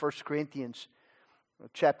1 Corinthians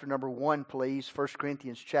chapter number 1, please. 1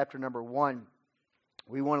 Corinthians chapter number 1.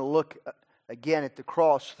 We want to look again at the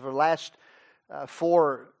cross. For the last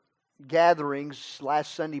 4 gatherings,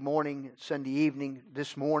 last Sunday morning, Sunday evening,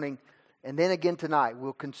 this morning, and then again tonight,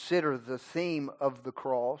 we'll consider the theme of the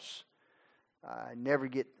cross. I never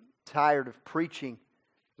get tired of preaching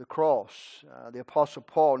the cross. The Apostle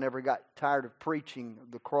Paul never got tired of preaching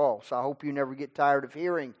the cross. I hope you never get tired of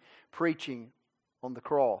hearing preaching on the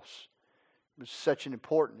cross. It's such an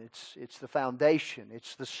important, it's the foundation,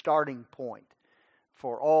 it's the starting point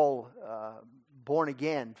for all born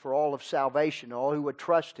again, for all of salvation, all who would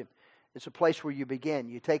trust Him. It's a place where you begin.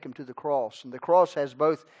 You take them to the cross. And the cross has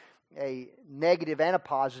both a negative and a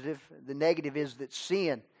positive. The negative is that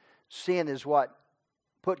sin is what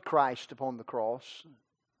put Christ upon the cross,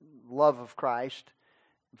 love of Christ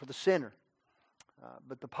for the sinner.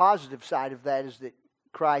 But the positive side of that is that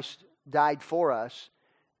Christ died for us.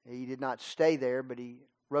 He did not stay there, but He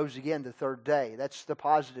rose again the third day. That's the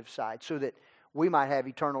positive side, so that we might have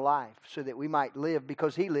eternal life, so that we might live.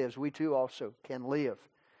 Because He lives, we too also can live.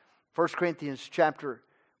 1 Corinthians chapter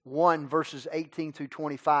 1, verses 18 through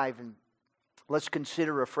 25. And let's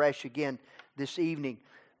consider afresh again this evening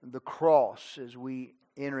the cross as we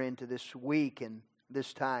enter into this week and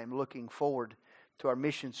this time, looking forward to our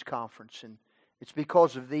missions conference. And it's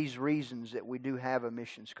because of these reasons that we do have a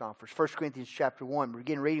missions conference. 1 Corinthians chapter 1,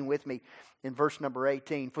 begin reading with me in verse number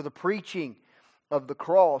 18. For the preaching of the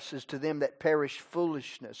cross is to them that perish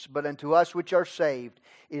foolishness, but unto us which are saved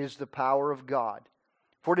it is the power of God.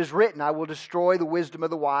 For it is written, I will destroy the wisdom of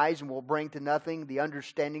the wise, and will bring to nothing the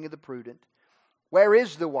understanding of the prudent. Where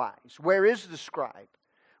is the wise? Where is the scribe?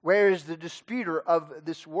 Where is the disputer of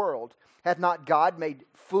this world? Hath not God made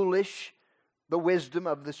foolish the wisdom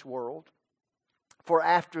of this world? For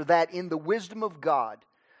after that, in the wisdom of God,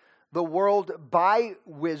 the world by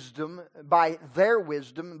wisdom, by their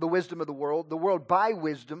wisdom, the wisdom of the world by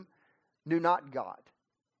wisdom knew not God.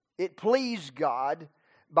 It pleased God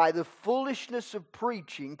by the foolishness of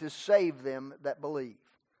preaching to save them that believe.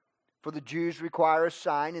 For the Jews require a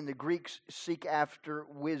sign, and the Greeks seek after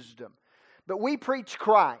wisdom. But we preach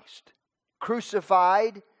Christ,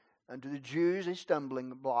 crucified, unto the Jews a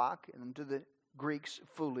stumbling block, and unto the Greeks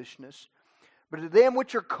foolishness. But to them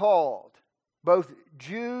which are called, both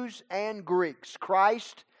Jews and Greeks,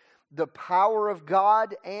 Christ, the power of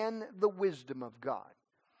God and the wisdom of God.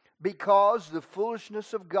 Because the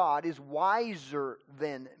foolishness of God is wiser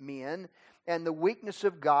than men, and the weakness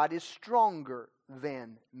of God is stronger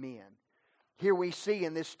than men. Here we see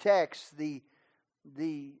in this text the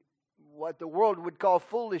what the world would call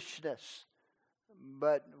foolishness,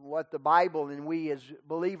 but what the Bible and we as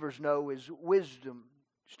believers know is wisdom.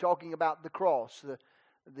 It's talking about the cross.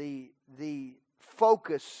 The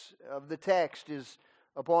focus of the text is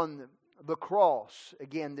upon the cross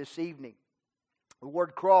again this evening. The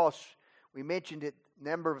word cross, we mentioned it a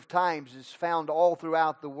number of times, is found all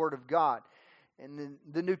throughout the Word of God. And in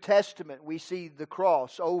the New Testament, we see the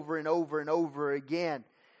cross over and over and over again.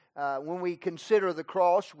 When we consider the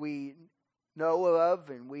cross, we know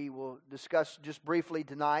of, and we will discuss just briefly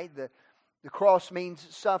tonight, the cross means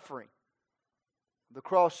suffering. The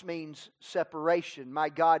cross means separation. My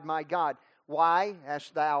God, why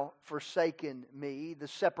hast thou forsaken me? The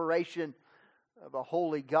separation of a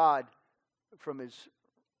holy God from His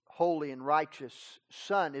holy and righteous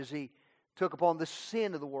Son as He took upon the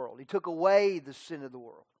sin of the world. He took away the sin of the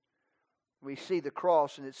world. We see the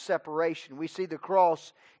cross in its separation. We see the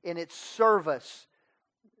cross in its service.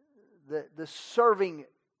 The serving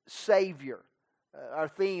Savior. Our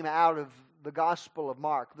theme out of the Gospel of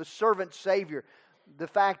Mark. The servant Savior. The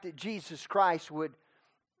fact that Jesus Christ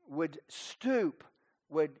would stoop,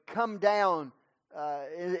 would come down,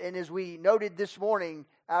 and as we noted this morning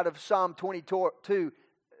out of Psalm 22,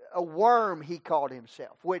 a worm He called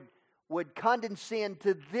Himself, would condescend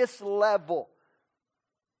to this level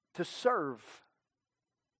to serve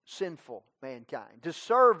sinful mankind, to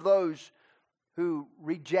serve those who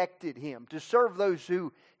rejected Him, to serve those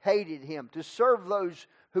who hated Him, to serve those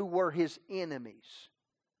who were His enemies.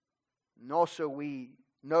 And also we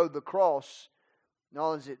know the cross, not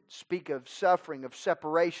only does it speak of suffering, of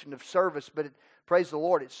separation, of service, but praise the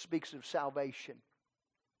Lord, it speaks of salvation.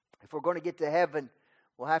 If we're going to get to heaven,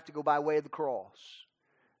 we'll have to go by way of the cross.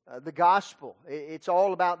 The gospel, it's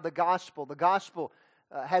all about the gospel. The gospel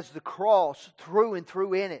has the cross through and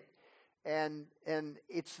through in it. And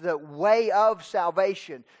it's the way of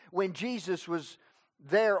salvation. When Jesus was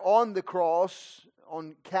there on the cross,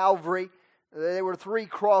 on Calvary, there were 3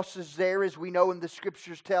 crosses there, as we know and the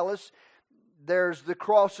Scriptures tell us. There's the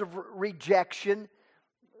cross of rejection,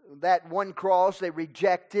 That one cross they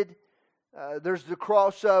rejected. There's the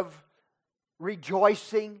cross of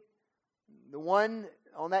rejoicing. The one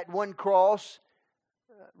on that one cross,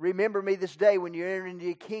 remember me this day when you enter into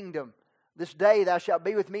your kingdom. This day thou shalt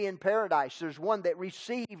be with me in paradise. There's one that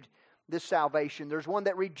received this salvation. There's one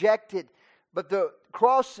that rejected. But the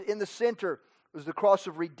cross in the center was the cross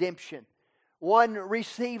of redemption. One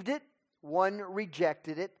received it, one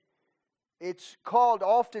rejected it. It's called,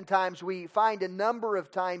 oftentimes we find a number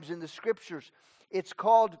of times in the Scriptures, it's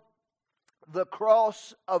called the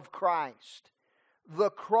cross of Christ. The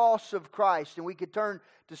cross of Christ. And we could turn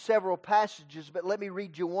to several passages, but let me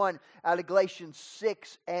read you one out of Galatians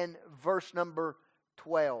 6 and verse number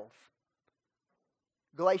 12.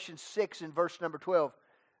 Galatians 6 and verse number 12.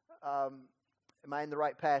 Am I in the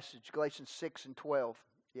right passage? Galatians 6 and 12.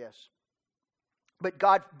 Yes. But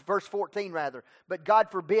God, verse 14 rather, but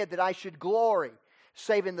God forbid that I should glory,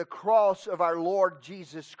 save in the cross of our Lord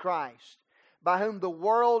Jesus Christ, by whom the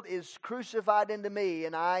world is crucified unto me,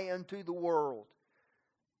 and I unto the world.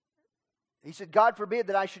 He said, God forbid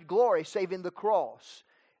that I should glory, save in the cross.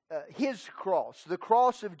 His cross, the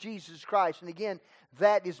cross of Jesus Christ. And again,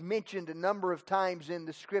 that is mentioned a number of times in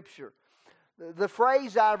the Scripture. The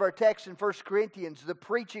phrase out of our text in 1 Corinthians, the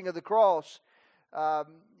preaching of the cross,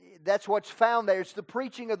 that's what's found there. It's the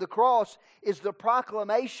preaching of the cross is the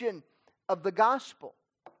proclamation of the gospel.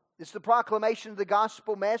 It's the proclamation of the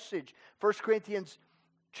gospel message. 1 Corinthians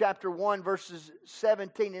chapter 1, verses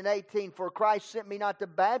 17 and 18. For Christ sent me not to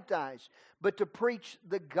baptize, but to preach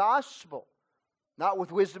the gospel, not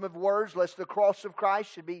with wisdom of words, lest the cross of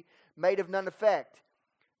Christ should be made of none effect.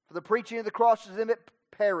 For the preaching of the cross is them that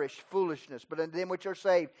perish, foolishness, but unto them which are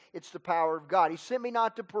saved, it's the power of God. He sent me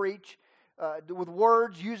not to preach with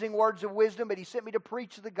words, using words of wisdom, but He sent me to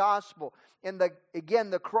preach the gospel. And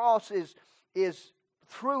the cross is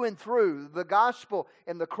through and through. The gospel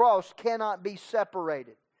and the cross cannot be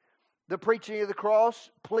separated. The preaching of the cross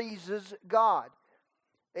pleases God.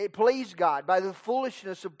 It pleased God by the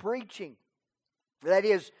foolishness of preaching. That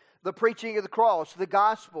is, the preaching of the cross, the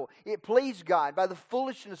gospel. It pleased God by the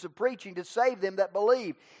foolishness of preaching to save them that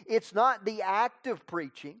believe. It's not the act of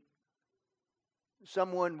preaching.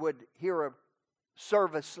 Someone would hear a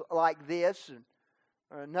service like this,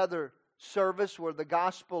 or another service where the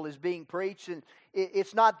gospel is being preached, and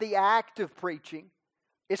it's not the act of preaching.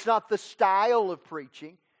 It's not the style of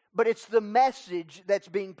preaching, but it's the message that's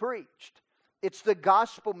being preached. It's the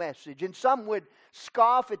gospel message. And some would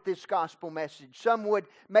scoff at this gospel message. Some would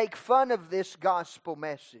make fun of this gospel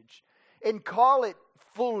message and call it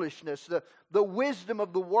foolishness, the wisdom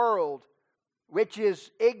of the world, which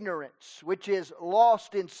is ignorance, which is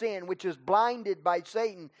lost in sin, which is blinded by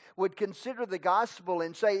Satan, would consider the gospel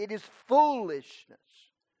and say it is foolishness.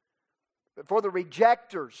 But for the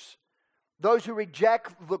rejectors, those who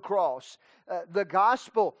reject the cross, the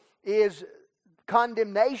gospel is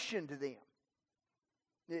condemnation to them.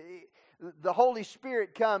 The Holy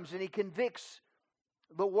Spirit comes and He convicts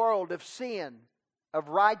the world of sin, of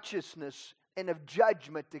righteousness, and of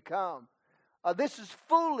judgment to come. This is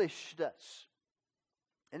foolishness.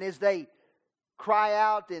 And as they cry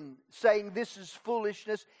out and saying this is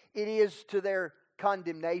foolishness, it is to their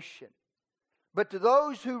condemnation. But to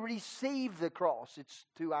those who receive the cross, it's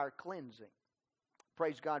to our cleansing.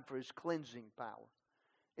 Praise God for His cleansing power.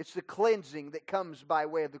 It's the cleansing that comes by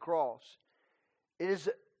way of the cross. It is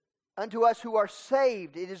unto us who are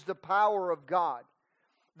saved, it is the power of God.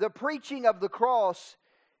 The preaching of the cross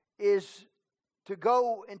is to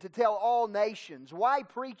go and to tell all nations. Why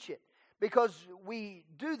preach it? Because we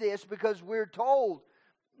do this because we're told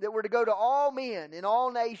that we're to go to all men in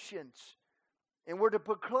all nations, and we're to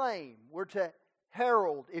proclaim, we're to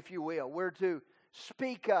herald, if you will, we're to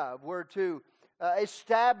speak of, we're to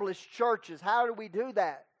establish churches. How do we do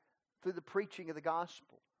that? Through the preaching of the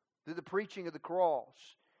gospel, through the preaching of the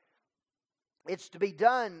cross. It's to be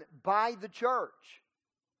done by the church.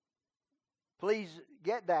 Please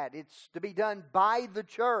get that. It's to be done by the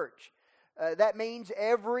church. That means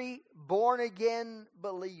every born-again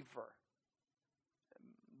believer.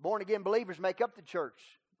 Born-again believers make up the church.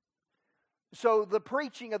 So the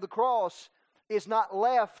preaching of the cross is not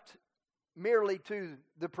left merely to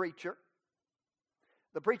the preacher.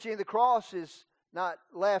 The preaching of the cross is not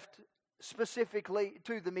left specifically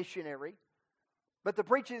to the missionary. But the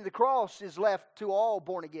preaching of the cross is left to all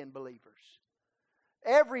born-again believers.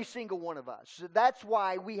 Every single one of us. That's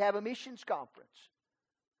why we have a missions conference.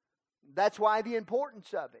 That's why the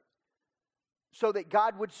importance of it. So that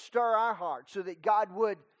God would stir our hearts. So that God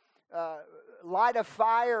would light a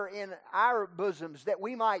fire in our bosoms. That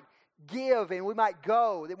we might give and we might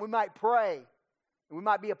go. That we might pray. And we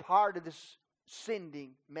might be a part of this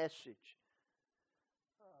sending message.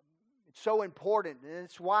 It's so important, and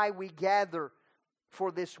it's why we gather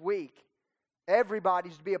for this week.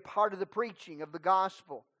 Everybody's to be a part of the preaching of the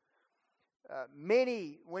gospel.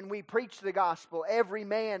 Many, when we preach the gospel, every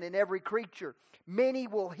man and every creature, many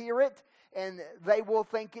will hear it and they will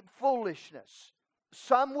think it foolishness.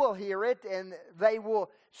 Some will hear it and they will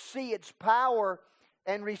see its power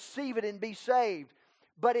and receive it and be saved.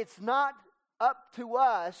 But it's not up to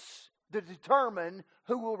us to determine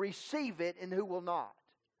who will receive it and who will not.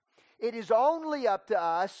 It is only up to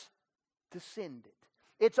us to send it.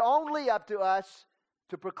 It's only up to us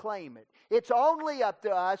to proclaim it. It's only up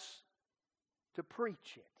to us to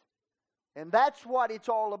preach it. And that's what it's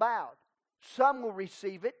all about. Some will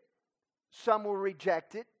receive it. Some will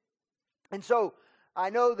reject it. And so I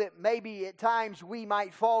know that maybe at times we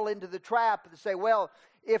might fall into the trap and say, well,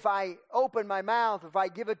 if I open my mouth, if I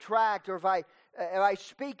give a tract, or if I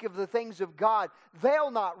speak of the things of God,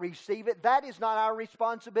 they'll not receive it. That is not our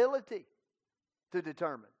responsibility to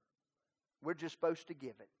determine. We're just supposed to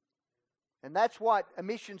give it. And that's what a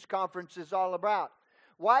missions conference is all about.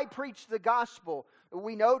 Why preach the gospel?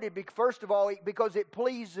 We noted, first of all, because it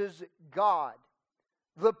pleases God.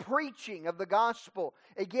 The preaching of the gospel.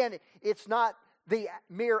 Again, it's not the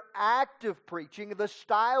mere act of preaching, the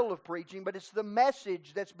style of preaching, but it's the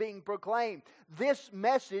message that's being proclaimed. This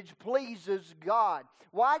message pleases God.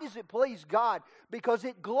 Why does it please God? Because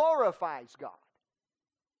it glorifies God.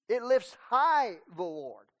 It lifts high the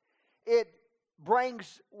Lord. It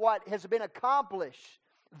brings what has been accomplished.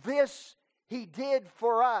 This He did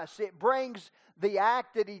for us. It brings the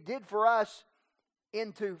act that He did for us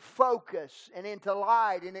into focus and into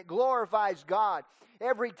light, and it glorifies God.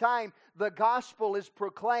 Every time the gospel is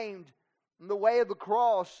proclaimed, and the way of the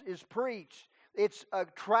cross is preached, a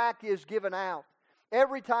tract is given out.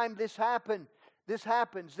 Every time this happens,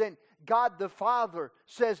 then God the Father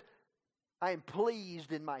says, I am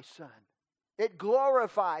pleased in my Son. It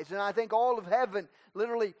glorifies, and I think all of heaven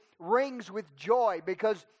literally rings with joy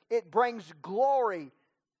because it brings glory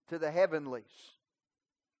to the heavenlies.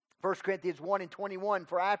 1 Corinthians 1:21,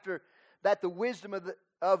 for after that the wisdom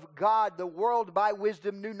of God, the world by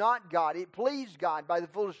wisdom knew not God. It pleased God by the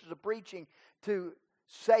foolishness of preaching to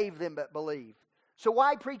save them that believe. So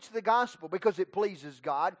why preach the gospel? Because it pleases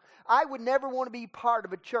God. I would never want to be part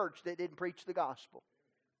of a church that didn't preach the gospel.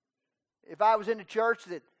 If I was in a church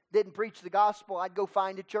that didn't preach the gospel, I'd go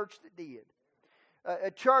find a church that did.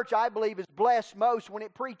 A church, I believe, is blessed most when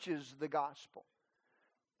it preaches the gospel.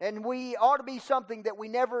 And we ought to be something that we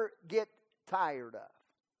never get tired of.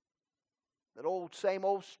 That same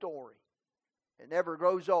old story. It never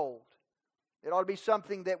grows old. It ought to be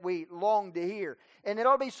something that we long to hear. And it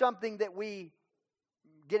ought to be something that we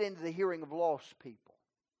get into the hearing of lost people.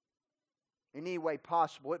 In any way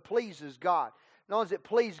possible. It pleases God. Not only does it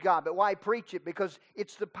please God, but why preach it? Because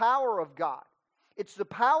it's the power of God. It's the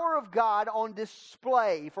power of God on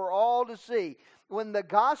display for all to see. When the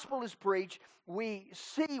gospel is preached, we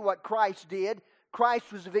see what Christ did.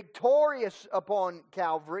 Christ was victorious upon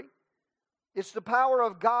Calvary. It's the power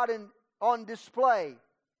of God on display.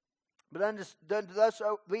 But unto us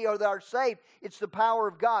we are saved. It's the power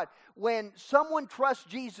of God. When someone trusts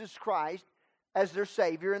Jesus Christ as their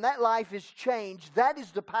Savior and that life is changed, that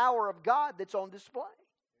is the power of God that's on display.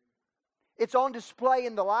 It's on display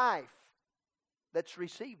in the life that's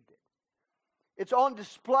received it. It's on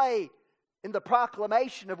display in the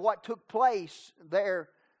proclamation of what took place there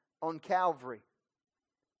on Calvary.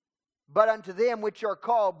 But unto them which are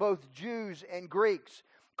called, both Jews and Greeks,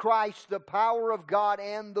 Christ, the power of God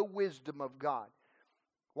and the wisdom of God.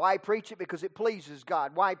 Why preach it? Because it pleases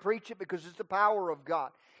God. Why preach it? Because it's the power of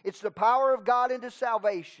God. It's the power of God into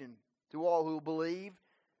salvation to all who believe.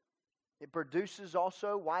 It produces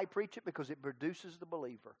also, why preach it? Because it produces the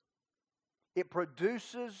believer. It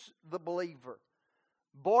produces the believer.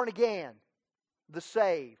 Born again, the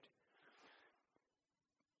saved.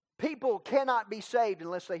 People cannot be saved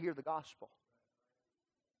unless they hear the gospel.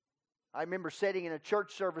 I remember sitting in a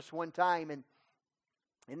church service one time, and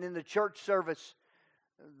in the church service,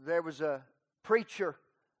 there was a preacher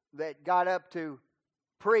that got up to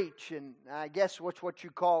preach, and I guess what's what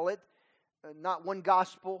you call it. Not one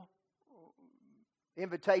gospel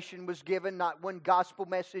invitation was given, not one gospel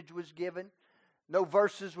message was given, no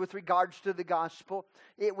verses with regards to the gospel.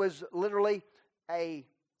 It was literally a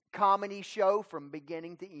comedy show from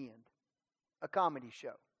beginning to end. A comedy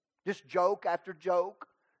show. Just joke after joke,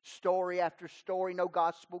 story after story, no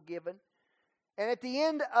gospel given. And at the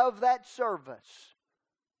end of that service,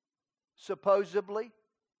 supposedly,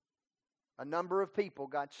 a number of people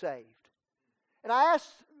got saved. And I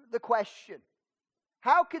asked the question,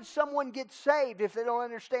 How could someone get saved if they don't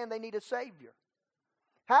understand they need a Savior?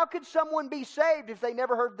 How could someone be saved if they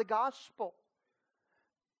never heard the gospel?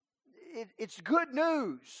 It's good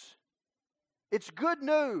news. It's good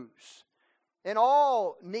news. And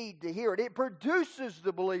all need to hear it. It produces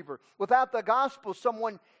the believer. Without the gospel,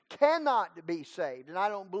 someone cannot be saved. And I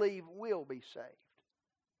don't believe will be saved.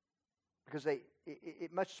 Because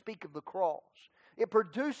it must speak of the cross. It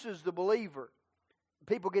produces the believer.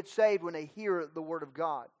 People get saved when they hear the Word of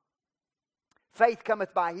God. Faith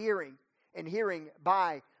cometh by hearing, and hearing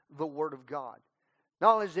by the Word of God.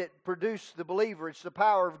 Not only does it produce the believer, it's the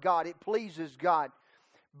power of God. It pleases God.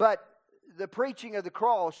 But the preaching of the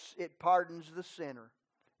cross, it pardons the sinner.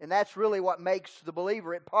 And that's really what makes the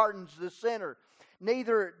believer. It pardons the sinner.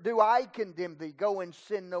 Neither do I condemn thee. Go and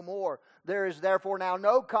sin no more. There is therefore now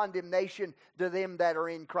no condemnation to them that are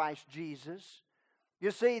in Christ Jesus. You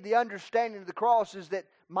see, the understanding of the cross is that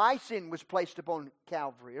my sin was placed upon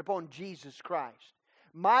Calvary, upon Jesus Christ.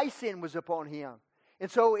 My sin was upon Him. And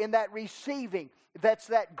so in that receiving, that's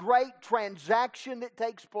that great transaction that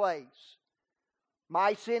takes place.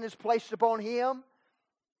 My sin is placed upon Him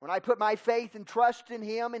when I put my faith and trust in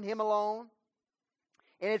Him and Him alone.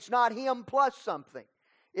 And it's not Him plus something.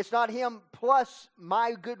 It's not Him plus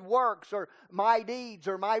my good works or my deeds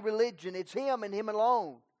or my religion. It's Him and Him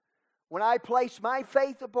alone. When I place my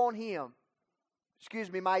faith upon Him,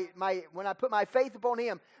 when I put my faith upon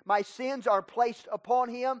Him, my sins are placed upon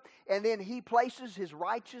Him, and then He places His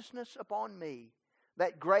righteousness upon me.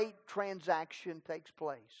 That great transaction takes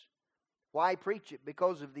place. Why preach it?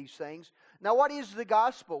 Because of these things. Now, what is the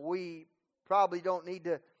gospel? We probably don't need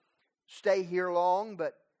to stay here long,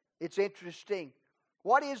 but it's interesting.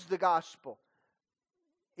 What is the gospel?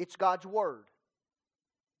 It's God's Word.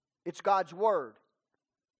 It's God's Word.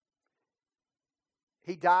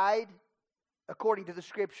 He died according to the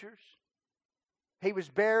Scriptures. He was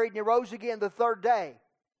buried and He rose again the third day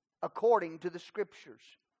according to the Scriptures.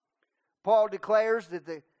 Paul declares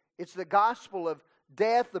that it's the gospel of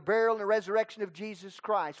death, the burial, and the resurrection of Jesus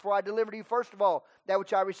Christ. For I delivered to you first of all that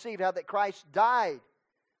which I received, how that Christ died.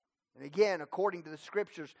 And again, according to the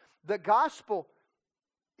Scriptures. The gospel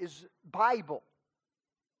is Bible.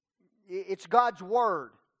 It's God's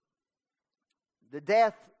Word. The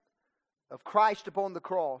death of Christ upon the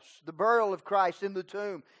cross, the burial of Christ in the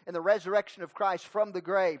tomb, and the resurrection of Christ from the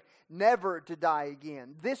grave, never to die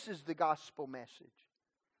again. This is the gospel message.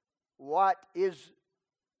 What is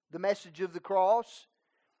the message of the cross?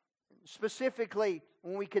 Specifically,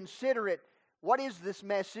 when we consider it, what is this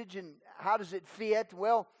message and how does it fit?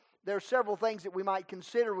 Well, there are several things that we might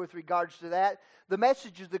consider with regards to that. The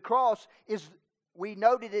message of the cross is, we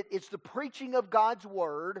noted it, it's the preaching of God's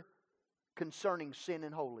Word concerning sin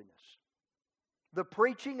and holiness. The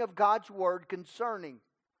preaching of God's Word concerning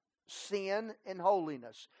sin and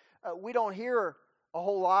holiness. We don't hear a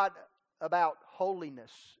whole lot about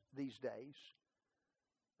holiness these days.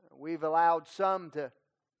 We've allowed some to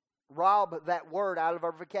rob that word out of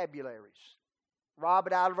our vocabularies, rob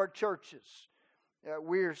it out of our churches.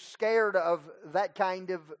 We're scared of that kind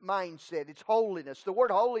of mindset. It's holiness. The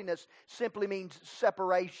word holiness simply means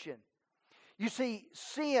separation. You see,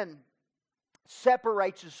 sin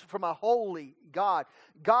separates us from a holy God.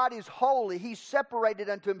 God is holy. He's separated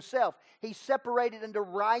unto Himself. He's separated unto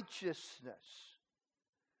righteousness.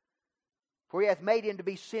 For He hath made Him to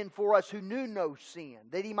be sin for us who knew no sin,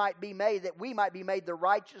 that we might be made the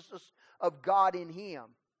righteousness of God in Him.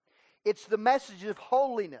 It's the message of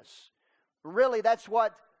holiness. Really, that's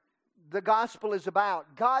what the gospel is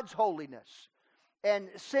about. God's holiness. And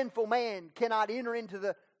sinful man cannot enter into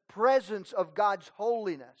the presence of God's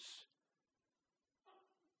holiness.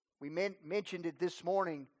 We mentioned it this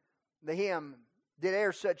morning, the hymn, did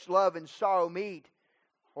e'er such love and sorrow meet,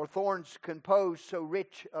 or thorns compose so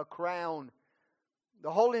rich a crown.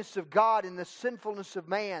 The holiness of God and the sinfulness of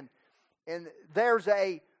man. And there's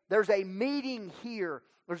a meeting here.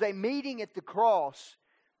 There's a meeting at the cross.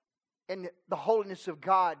 And the holiness of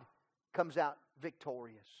God comes out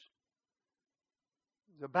victorious.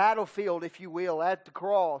 The battlefield, if you will, at the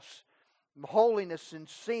cross. Holiness and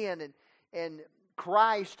sin and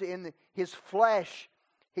Christ in His flesh.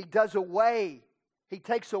 He takes away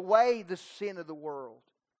the sin of the world.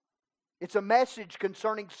 It's a message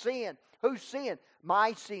concerning sin. Whose sin?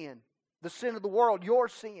 My sin. The sin of the world, your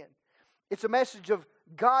sin. It's a message of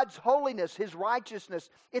God's holiness, His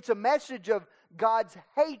righteousness. It's a message of God's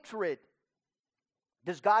hatred.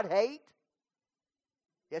 Does God hate?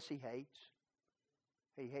 Yes, He hates.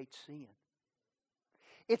 He hates sin.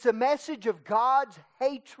 It's a message of God's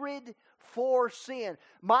hatred for sin.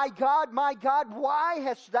 My God, why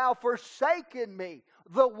hast thou forsaken me?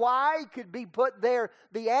 The why could be put there.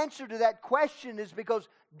 The answer to that question is because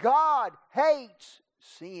God hates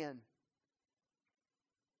sin.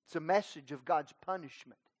 It's a message of God's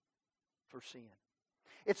punishment for sin.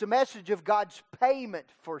 It's a message of God's payment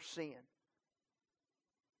for sin.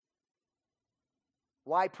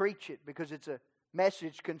 Why preach it? Because it's a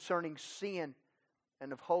message concerning sin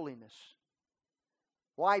and of holiness.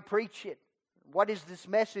 Why preach it? What is this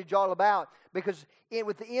message all about? Because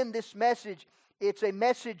within this message, it's a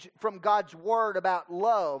message from God's Word about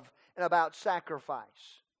love and about sacrifice.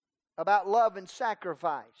 About love and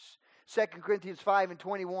sacrifice. 2 Corinthians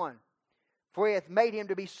 5:21. For He hath made Him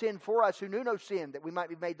to be sin for us who knew no sin, that we might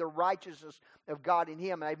be made the righteousness of God in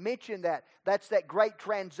Him. And I mentioned that. That's that great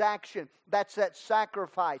transaction. That's that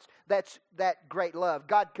sacrifice. That's that great love.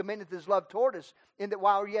 God commendeth His love toward us, in that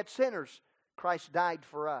while we were yet sinners, Christ died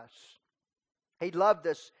for us. He loved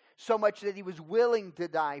us so much that He was willing to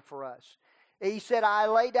die for us. He said, I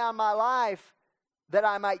lay down my life that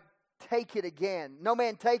I might take it again. No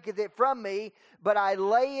man taketh it from me, but I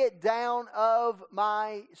lay it down of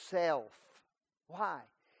myself. Why?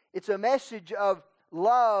 It's a message of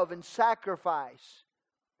love and sacrifice.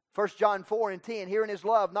 1 John 4:10, herein is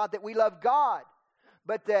love, not that we love God,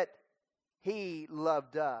 but that He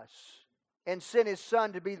loved us and sent His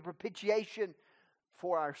Son to be the propitiation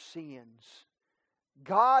for our sins.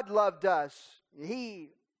 God loved us. He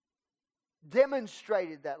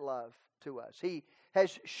demonstrated that love to us. He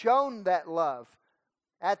has shown that love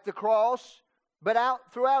at the cross, but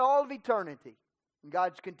throughout all of eternity. And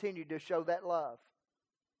God's continued to show that love.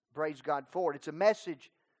 Praise God for it. It's a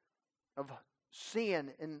message of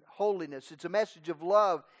sin and holiness. It's a message of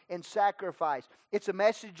love and sacrifice. It's a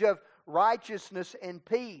message of righteousness and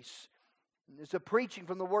peace. It's a preaching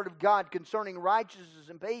from the Word of God concerning righteousness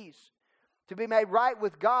and peace. To be made right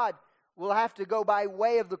with God, we'll have to go by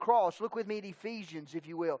way of the cross. Look with me at Ephesians, if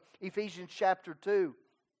you will. Ephesians chapter 2.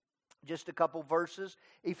 Just a couple verses.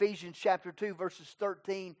 Ephesians chapter 2, verses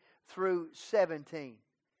 13 through 17.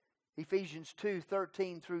 Ephesians 2,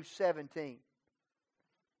 13 through 17.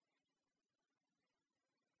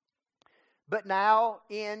 But now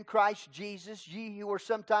in Christ Jesus, ye who were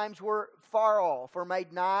sometimes were far off, are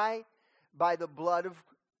made nigh by the blood of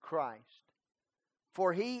Christ.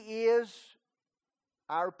 For He is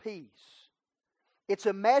our peace. It's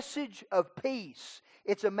a message of peace.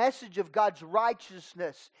 It's a message of God's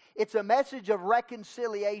righteousness. It's a message of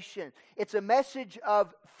reconciliation. It's a message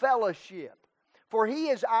of fellowship. For He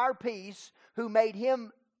is our peace, who made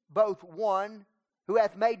Him both one, who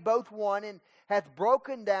hath made both one, and hath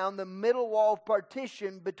broken down the middle wall of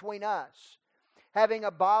partition between us, having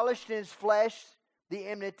abolished in His flesh the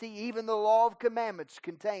enmity, even the law of commandments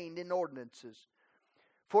contained in ordinances,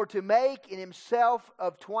 for to make in Himself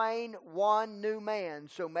of twain one new man,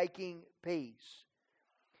 so making peace,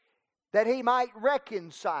 that He might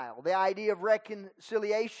reconcile. The idea of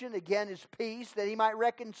reconciliation, again, is peace. That He might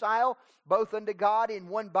reconcile both unto God in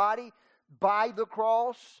one body by the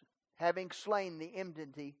cross, having slain the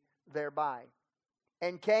enmity thereby.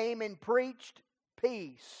 And came and preached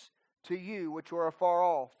peace to you which were afar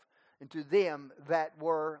off, and to them that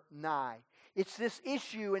were nigh. It's this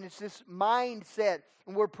issue and it's this mindset.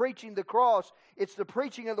 And we're preaching the cross. It's the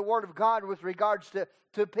preaching of the Word of God with regards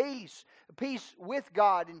to peace. Peace with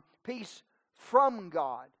God and peace from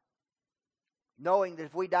God. Knowing that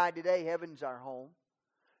if we die today, heaven's our home.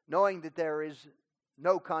 Knowing that there is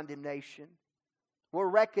no condemnation. We're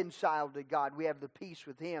reconciled to God. We have the peace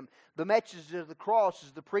with Him. The message of the cross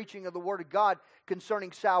is the preaching of the Word of God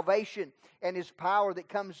concerning salvation and His power that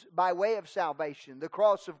comes by way of salvation. The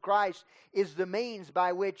cross of Christ is the means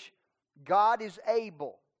by which God is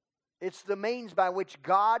able. It's the means by which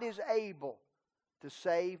God is able to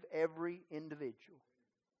save every individual.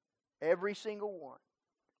 Every single one.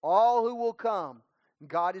 All who will come,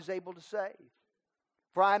 God is able to save.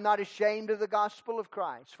 For I am not ashamed of the gospel of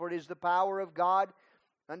Christ, for it is the power of God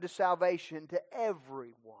unto salvation to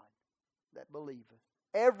everyone that believeth.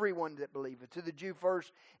 Everyone that believeth. To the Jew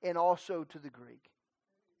first, and also to the Greek.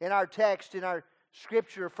 In our text, in our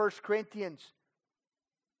scripture, 1 Corinthians,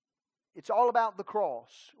 it's all about the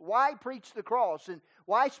cross. Why preach the cross? And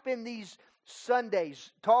why spend these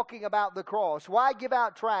Sundays talking about the cross? Why give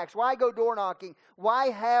out tracts? Why go door knocking? Why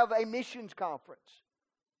have a missions conference?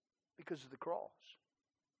 Because of the cross.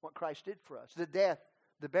 What Christ did for us. The death,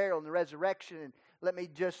 the burial, and the resurrection. And let me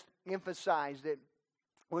just emphasize that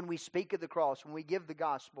when we speak of the cross, when we give the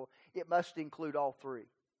gospel, it must include all three.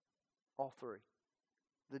 All three.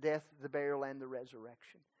 The death, the burial, and the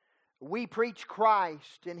resurrection. We preach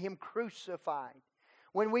Christ and Him crucified.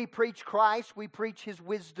 When we preach Christ, we preach His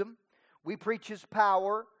wisdom. We preach His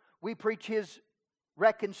power. We preach His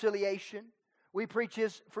reconciliation. We preach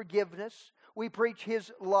His forgiveness. We preach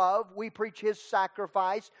His love. We preach His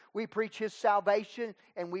sacrifice. We preach His salvation.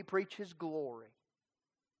 And we preach His glory.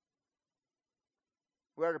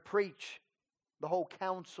 We are to preach the whole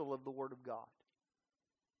counsel of the Word of God.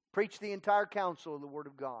 Preach the entire counsel of the Word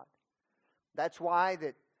of God. That's why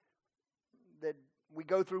that we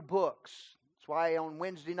go through books. That's why on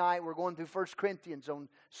Wednesday night we're going through 1 Corinthians. On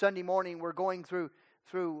Sunday morning we're going through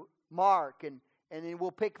Mark. And then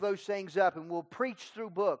we'll pick those things up and we'll preach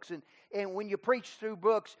through books. And when you preach through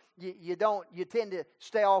books, you tend to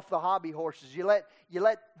stay off the hobby horses. You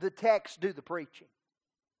let the text do the preaching.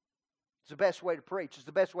 It's the best way to preach. It's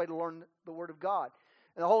the best way to learn the Word of God.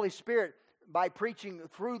 And the Holy Spirit, by preaching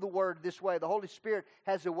through the Word this way, the Holy Spirit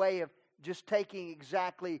has a way of just taking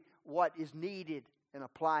exactly what is needed and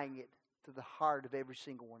applying it to the heart of every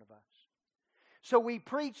single one of us. So we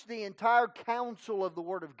preach the entire counsel of the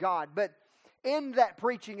Word of God, but in that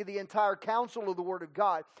preaching of the entire counsel of the Word of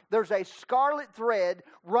God, there's a scarlet thread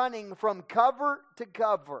running from cover to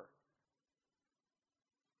cover.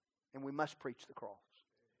 And we must preach the cross.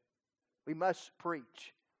 We must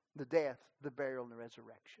preach the death, the burial, and the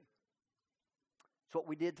resurrection. It's what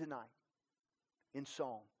we did tonight in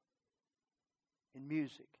song, in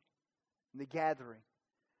music, in the gathering.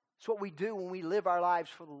 It's what we do when we live our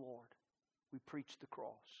lives for the Lord. We preach the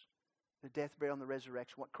cross, the death, burial, and the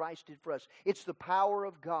resurrection, what Christ did for us. It's the power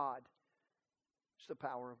of God. It's the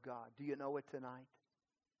power of God. Do you know it tonight?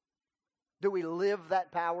 Do we live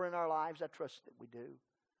that power in our lives? I trust that we do.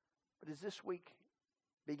 But as this week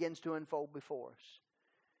begins to unfold before us,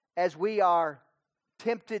 as we are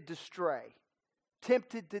tempted to stray,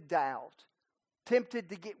 tempted to doubt, tempted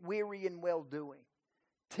to get weary in well-doing,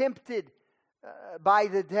 tempted by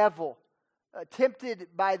the devil, tempted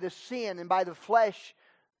by the sin and by the flesh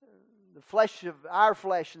of our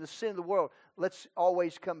flesh and the sin of the world, let's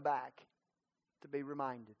always come back to be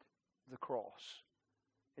reminded of the cross.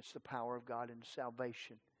 It's the power of God into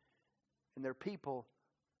salvation. And there are people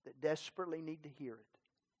that desperately need to hear it.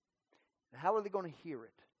 And how are they going to hear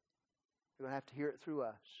it? They're going to have to hear it through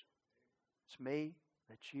us. It's me,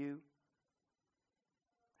 that's you.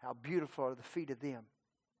 How beautiful are the feet of them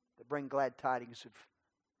that bring glad tidings of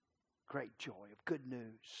great joy, of good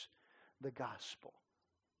news, the gospel.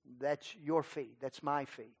 That's your feet. That's my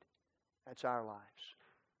feet. That's our lives.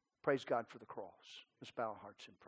 Praise God for the cross. Let's bow our hearts in prayer.